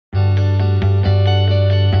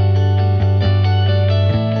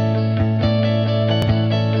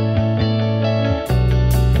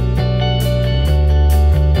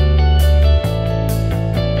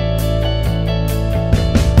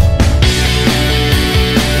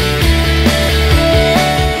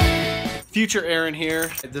Future Aaron here.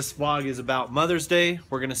 This vlog is about Mother's Day.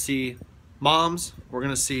 We're gonna see moms, we're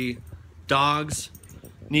gonna see dogs,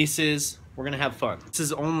 nieces, we're gonna have fun. This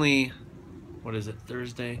is only, what is it,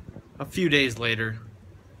 Thursday? A few days later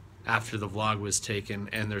after the vlog was taken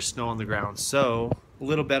and there's snow on the ground. So, a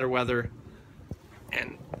little better weather.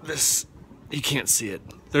 And this, you can't see it.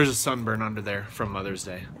 There's a sunburn under there from Mother's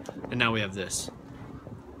Day. And now we have this.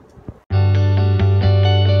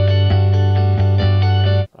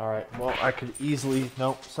 Alright, well I could easily,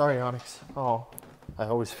 nope, sorry Onyx. Oh, I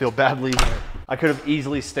always feel badly. I could have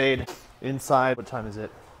easily stayed inside. What time is it?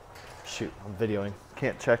 Shoot, I'm videoing.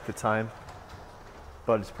 Can't check the time.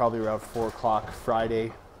 But it's probably around 4 o'clock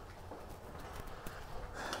Friday,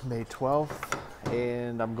 May 12th.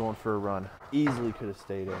 And I'm going for a run. Easily could have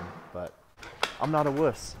stayed in, but I'm not a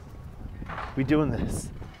wuss. We doing this.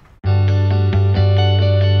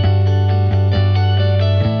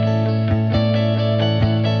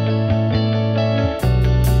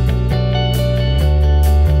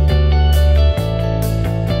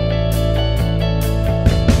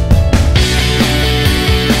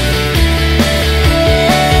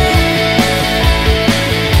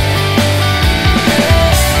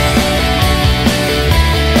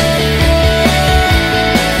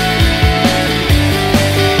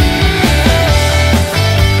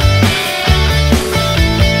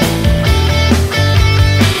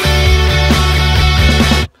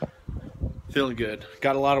 Feeling good.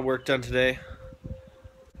 Got a lot of work done today.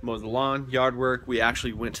 Mowed the lawn, yard work. We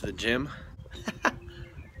actually went to the gym.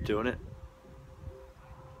 Doing it.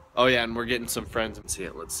 Oh yeah, and we're getting some friends and see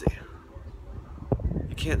it. Let's see.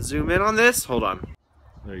 You can't zoom in on this? Hold on.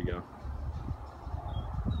 There you go.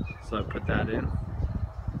 So I put that in.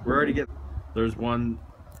 We're already getting... There's one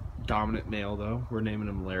dominant male though. We're naming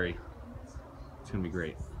him Larry. It's gonna be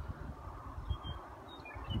great.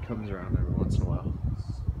 He comes around every once in a while.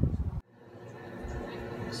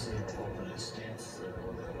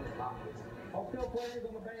 Uphill players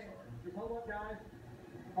on the bank. Just hold up, guys.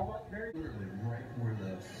 Hold up, very right where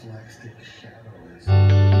the flagstick shadow is.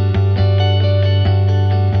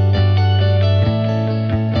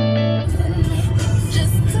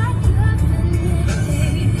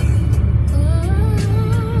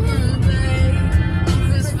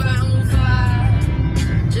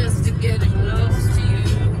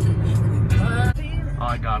 Oh,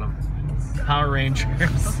 I got him. Power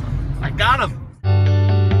Rangers. I got him.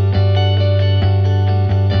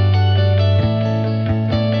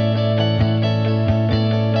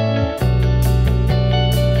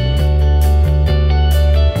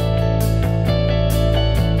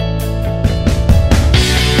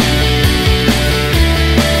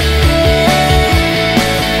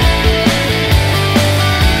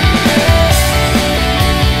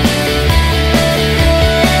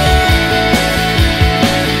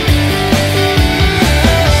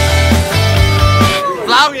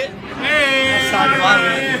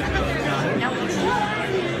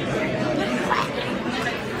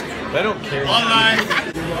 They don't care. Online.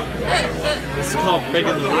 This is called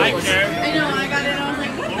breaking the rules. I care. I know, I got it, I was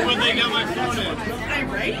like, What would they got my phone in? I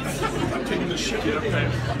right? I'm taking the shit up there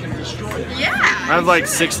and fucking destroy it. Yeah. I have like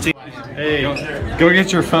 16. Hey, go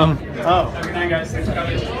get your phone. Oh. Have a good night, guys. Thanks for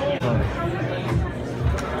coming.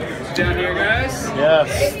 Down here, guys.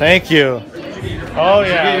 Yes, thank you. Oh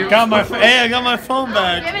yeah, got my I got my phone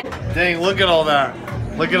back. Dang, look at all that.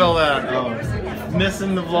 Look at all that. Oh,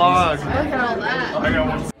 missing the vlog. Look at all that. I got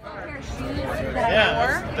one.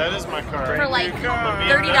 Yeah, that is my car. For like $30,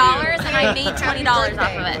 and I made $20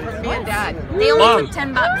 off of it. Me and Dad. They only Mom. took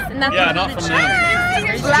 $10, and that's Yeah, what not we from did. them.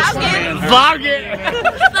 Vlog it. Vlog it.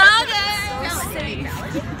 Vlog it.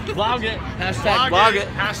 Vlog it. Hashtag vlog it.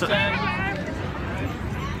 Hashtag.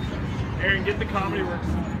 Aaron, get the comedy work.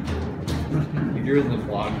 You're in the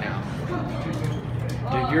vlog now.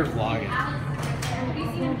 Dude, you're vlogging.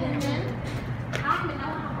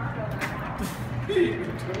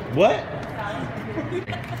 What?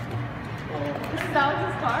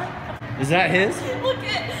 Is that his? Look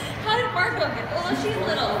at, how did Marco get, oh, she's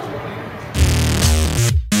little.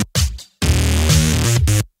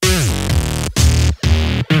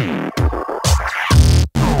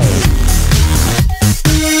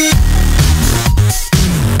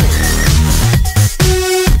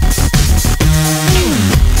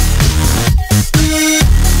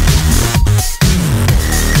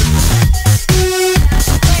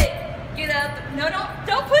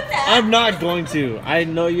 I'm not going to. I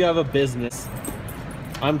know you have a business.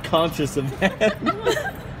 I'm conscious of that.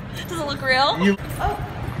 Does it look real?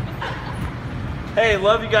 Hey,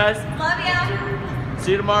 love you guys. Love ya.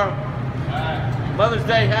 See you tomorrow. Mother's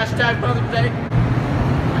Day. Hashtag Mother's Day.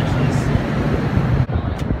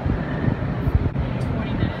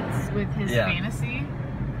 Yeah. fantasy.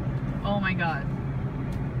 Oh my god.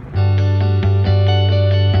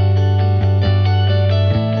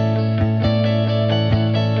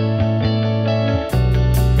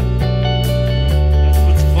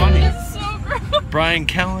 What's funny? It's so gross. Brian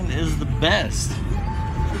Callen is the best.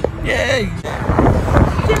 Yay!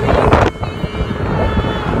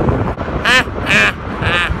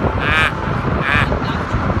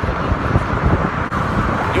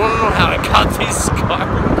 You want to know how I got these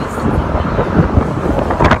scars?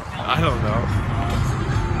 I don't know.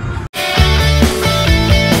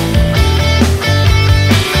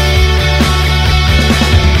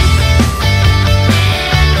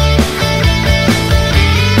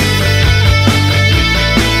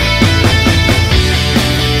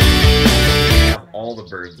 All the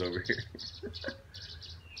birds over here.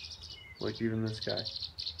 Like even this guy.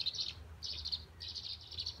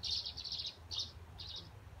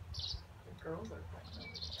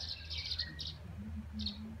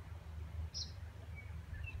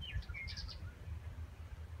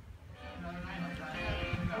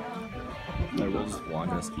 I will just watch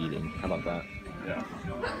us eating. How about that? Yeah.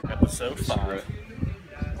 Episode 5.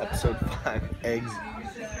 Episode 5. Eggs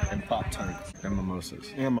and Pop-Tarts. And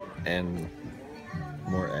mimosas. And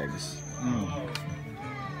more eggs.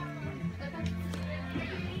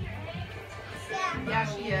 Yeah,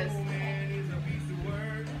 she is.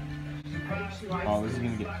 Oh, this is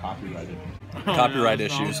gonna get copyrighted. Copyright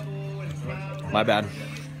issues. My bad.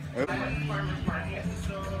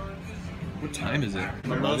 What time is it?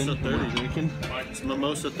 Mimosa 11? 30. Drinking? It's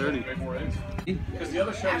Mimosa 30. Because the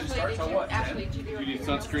other show starts at what? 10? You need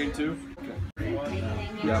sunscreen too?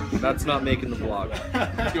 Yeah, that's not making the vlog.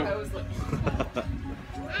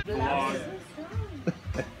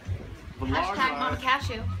 Hashtag Mama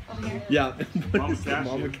Cashew over here. Yeah. Mama Cashew.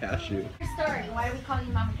 Mama Cashew. Story. Why do we call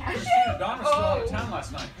you Mama Cashew? Donna was still out of town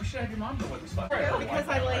last night. We should have your mom go with us. Because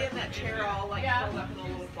I lay in that chair all like curled up in a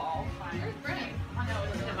little ball.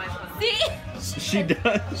 See? She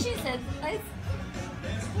does. She said,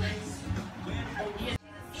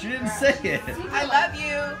 She didn't say it. I love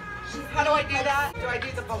you. How do I do that? Do I do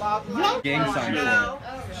the vlog? Like, Gang sign. no.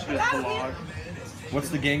 Vlog. What's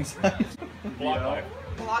the gang sign? Vlog.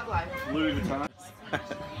 Vlog life. Louis Vuitton.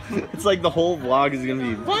 It's like the whole vlog is gonna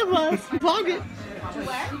be vlog life. Vlog it.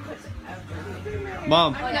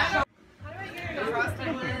 Mom.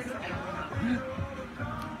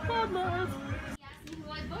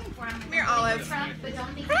 Come here, Olive.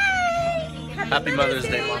 Happy Mother's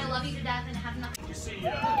Day, Mom. I love you to death and have nothing.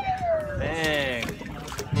 Dang.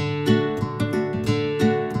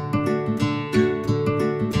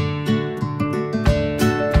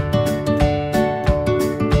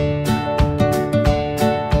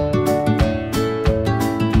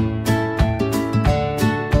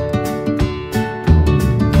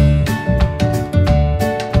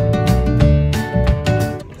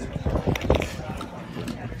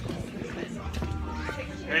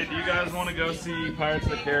 Hey, do you guys want to go see Pirates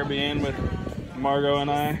of the Caribbean with Margot and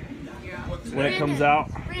I? When it comes out?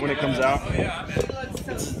 When it comes out?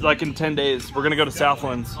 It's like in 10 days. We're going to go to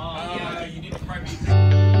Southlands.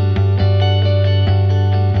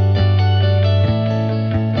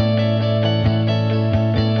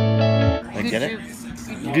 I get it.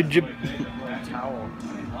 Did you?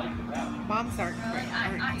 Moms aren't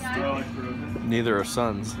Neither are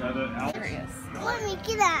sons. serious. Let me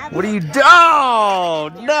get out. What are you doing? Oh,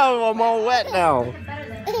 no, I'm all wet now.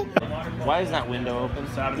 Why is that window open?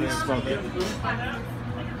 Saturday smoking.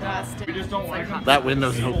 We just don't like That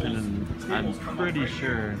window's open and I'm pretty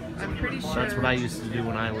sure I'm pretty sure. that's what I used to do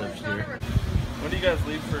when I lived here. When do you guys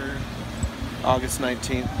leave for? August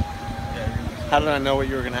 19th. How did I know what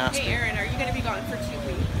you were gonna ask Hey, me? Aaron, are you going to be gone for 2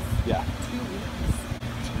 weeks? Yeah. 2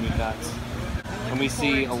 weeks. Nuts. I'm And we looking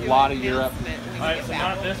see forward a to lot an of Europe. announcement when we Alright, get so back.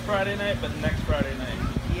 not this Friday night, but next Friday night.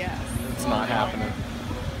 Yes. It's not happening.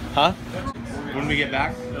 Huh? When we get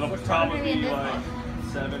back, It'll probably be like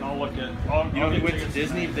 7. I'll look at. you know who went to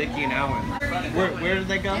Disney? Vicky and Alan. Where did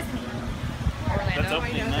they go? Orlando, That's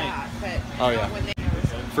opening I know night. that, but Oh, yeah. when they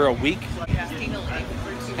For a week? asking to leave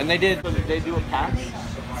for 2 And they do a pass?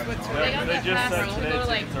 They just said today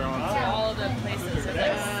tickets are on sale. all of the places are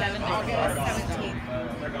like 7 August 17th.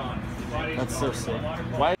 They're gone. That's so sick.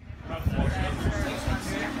 Why?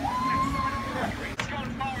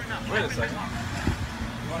 Wait a second.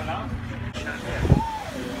 You want it out?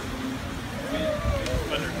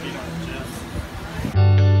 Put their feet on the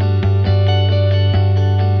chips.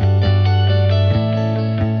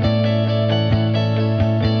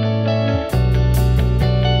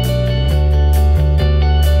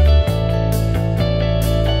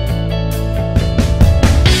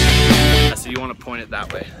 So you want to point it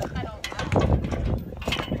that way?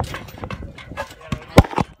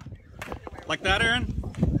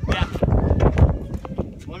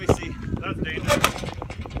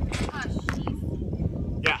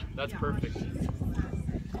 perfect.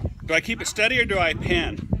 Do I keep it steady or do I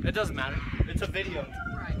pan? It doesn't matter. It's a video.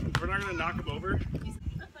 We're not gonna knock him over.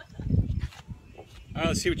 All right,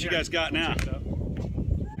 let's see what you guys got now.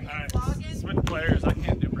 Alright, switch players. I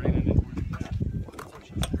can't do Brandon anymore.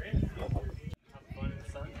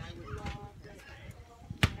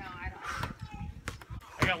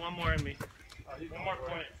 I got one more in me. One more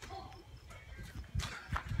point.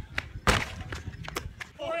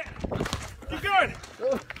 Oh, yeah. Keep going!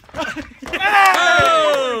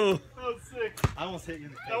 Oh! That was sick. I almost hit you.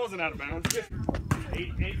 That wasn't out of bounds.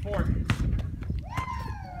 8-4.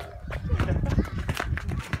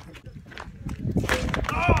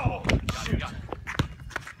 Oh! Shoot.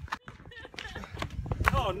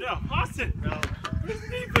 Oh no, Austin! No.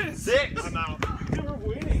 Defense! 6. I'm out. We're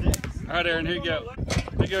winning. All right, Aaron, here you go.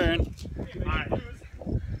 Here you go, Aaron. Alright.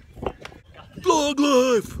 Dog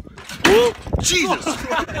life! Whoa, Jesus!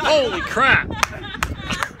 Holy crap!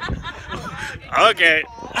 Okay.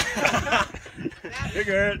 You're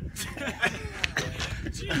good.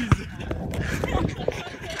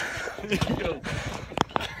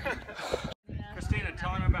 Christina,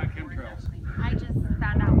 tell him about chemtrails. I just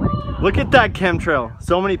found out what it is. Look at that chemtrail.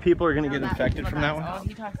 So many people are gonna get infected from that one. Oh,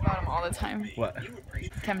 he talks about them all the time. What?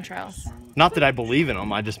 Chemtrails. Not that I believe in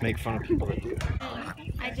them. I just make fun of people that do.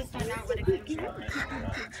 I just found out what a chemtrail is.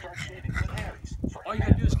 All you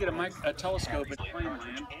gotta do is get a telescope at the plane land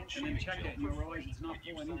and then check it and you'll realize it's not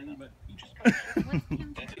pulling anything but I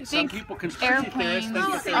some think people conspiracy theorists airplanes think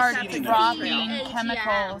that they're are seeing it. dropping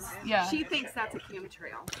chemicals. Yeah. She thinks that's a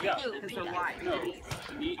chemtrail. Yeah. Because they're white. No,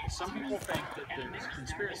 some people think that there's a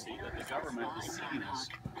conspiracy that the government is seeing us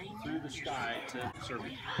through the sky to serve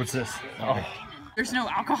it. What's this? Oh. There's no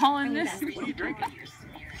alcohol in this. What are you drinking?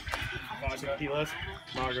 Tequilas.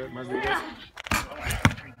 Margaritas.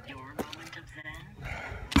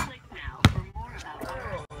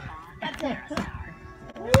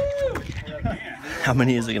 How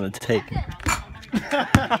many is it gonna take?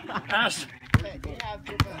 Ash.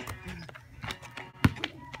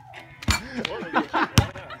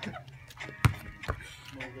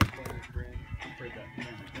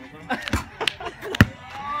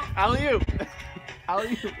 Alley-oop!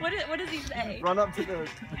 Alley-oop! What does he say? Run up to the...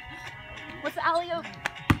 What's the alley-oop?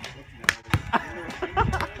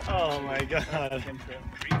 Oh my god.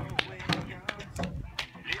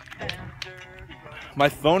 My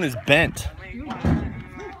phone is bent.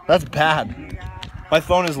 That's bad. My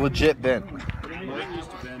phone is legit bent.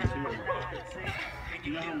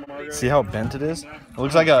 See how bent it is? It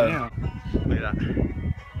looks like a... Look at that.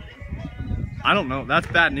 I don't know. That's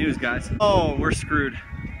bad news, guys. Oh, we're screwed.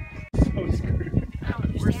 We're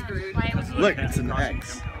screwed. Look, it's an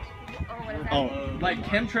X. Oh, like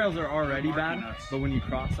chemtrails are already bad, but when you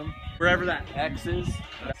cross them, wherever that X is.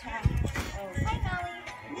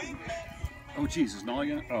 Oh, jeez, is Nolly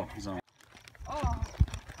gonna? Oh, he's on.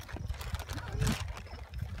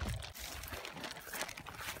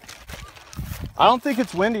 I don't think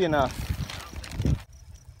it's windy enough.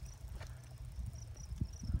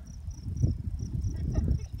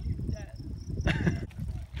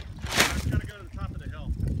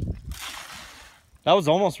 That was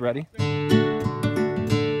almost ready.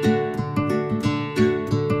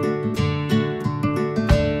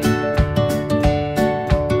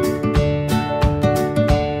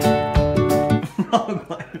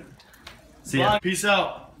 See ya. Peace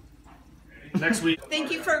out. Next week.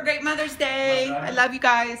 Thank you for a great Mother's Day. I love you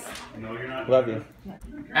guys. No, you're not. Love you.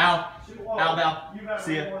 Al. Al.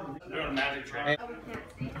 See ya. Doing a magic trick.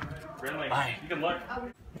 Really? Bye. You can look.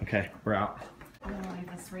 Okay, we're out. I'm gonna leave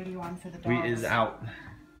this radio on for the dogs. We is out.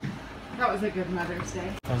 That was a good Mother's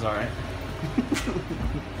Day. That was alright.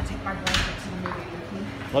 Take my blanket to the movie with me.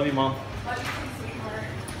 Love you, Mom. Love you too, sweetheart.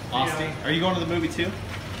 Austin, are you going to the movie too?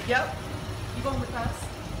 Yep. You going with us?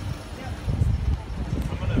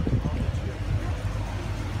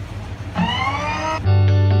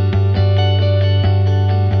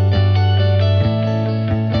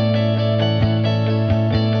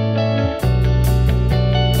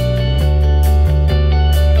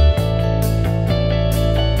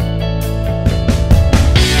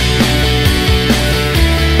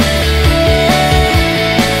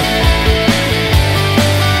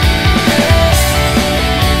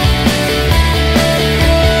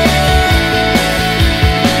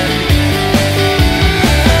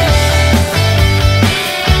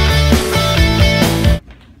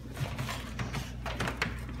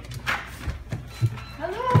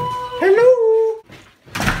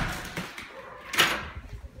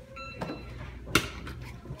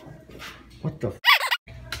 What the f?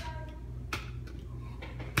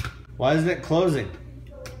 Why isn't it closing?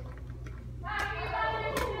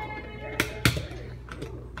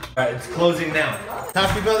 Alright, it's closing now.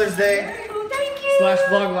 Happy Mother's Day. Thank you. /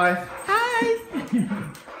 vlog life. Hi.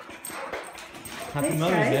 Happy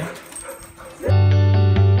Mother's Day.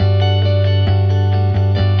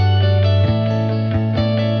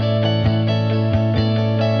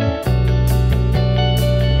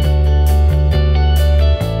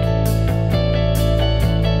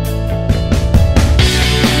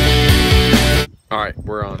 Alright,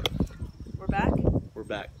 we're on. We're back? We're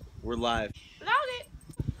back. We're live. Without it.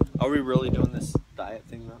 Are we really doing this diet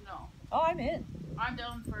thing though? No. Oh, I'm in. I'm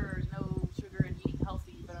down for no sugar and eating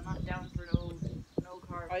healthy, but I'm not down for no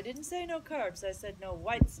carbs. I didn't say no carbs. I said no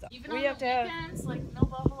white stuff. Even we on have the to have. weekends, like no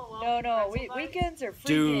Buffalo Wild No, Pretzel bites. weekends are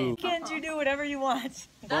free Dude. game. Weekends, you do whatever you want.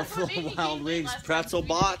 That's what made me gain weight last time, pretzel we did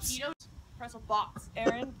bots. keto pretzel bots.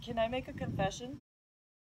 Aaron, can I make a confession?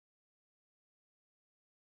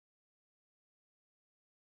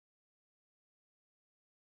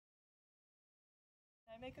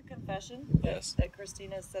 Can I make a confession? Yes. That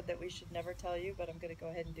Christina said that we should never tell you, but I'm going to go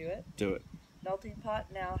ahead and do it. Do it. Melting Pot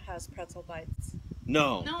now has pretzel bites.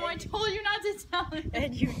 No. No, I told you not to tell him.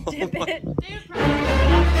 And you dip my- it. Dude, pretzel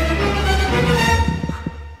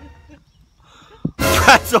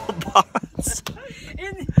Pretzel bots.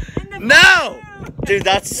 In the No! food. Dude,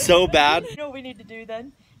 that's so bad. You know what we need to do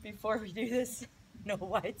then? Before we do this, no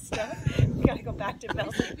white stuff. We gotta go back to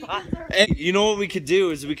Melting Pot. Hey, you know what we could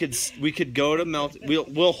do is we could go to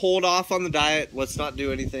we'll hold off on the diet. Let's not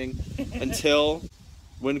do anything until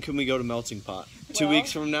when can we go to Melting Pot? 2 Well,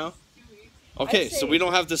 weeks from now? Okay, I'd so say- we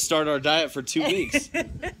don't have to start our diet for 2 weeks.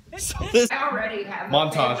 So this I already have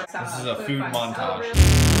Montage. This is a food montage.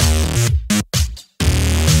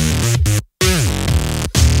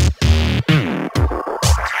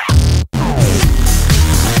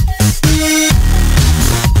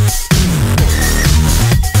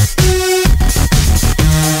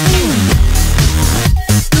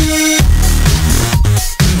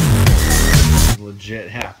 Legit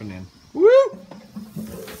happening. Woo!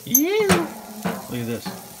 Yeah! Look at this.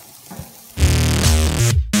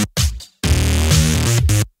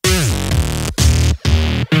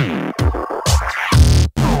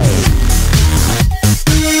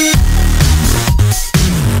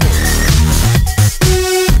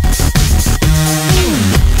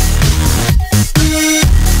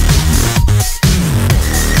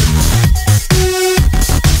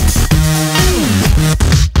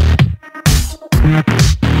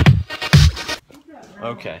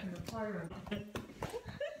 Okay.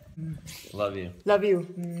 Love you. Love you.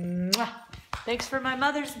 Mwah. Thanks for my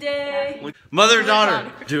Mother's Day. Mother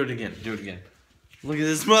daughter. Do it again. Do it again. Look at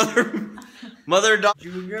this mother daughter.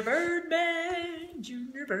 Junior Birdman.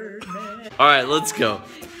 Junior Birdman. All right, let's go.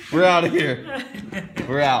 We're out of here.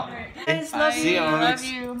 We're out. Guys, love See you. you, Onyx.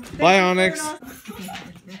 Love you. Bye, Onyx.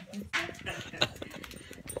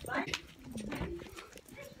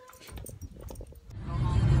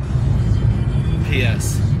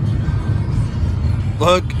 P.S.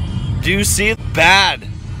 Look, do you see it? Bad.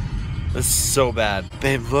 This is so bad.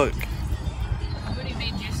 Babe, look. Nobody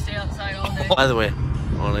made you stay outside all day. By the way,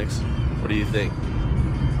 Onyx, what do you think?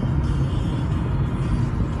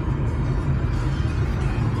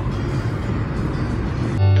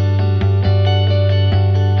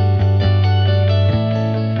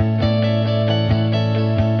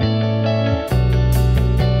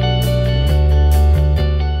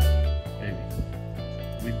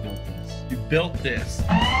 Built this.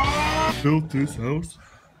 Built this house.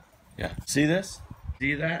 Yeah. See this?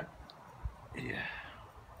 See that? Yeah.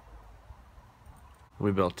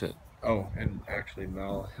 We built it. Oh, and actually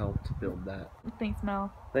Mel helped build that. Thanks,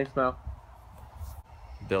 Mel. Thanks, Mel.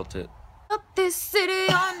 Built it. Up this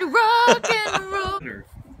city on the rock and roll. Her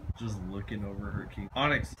just looking over her key.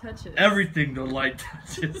 Onyx, Touch it. everything the light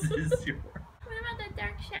touches is yours. What about that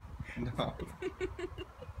dark shit? No.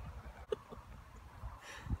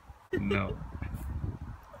 No.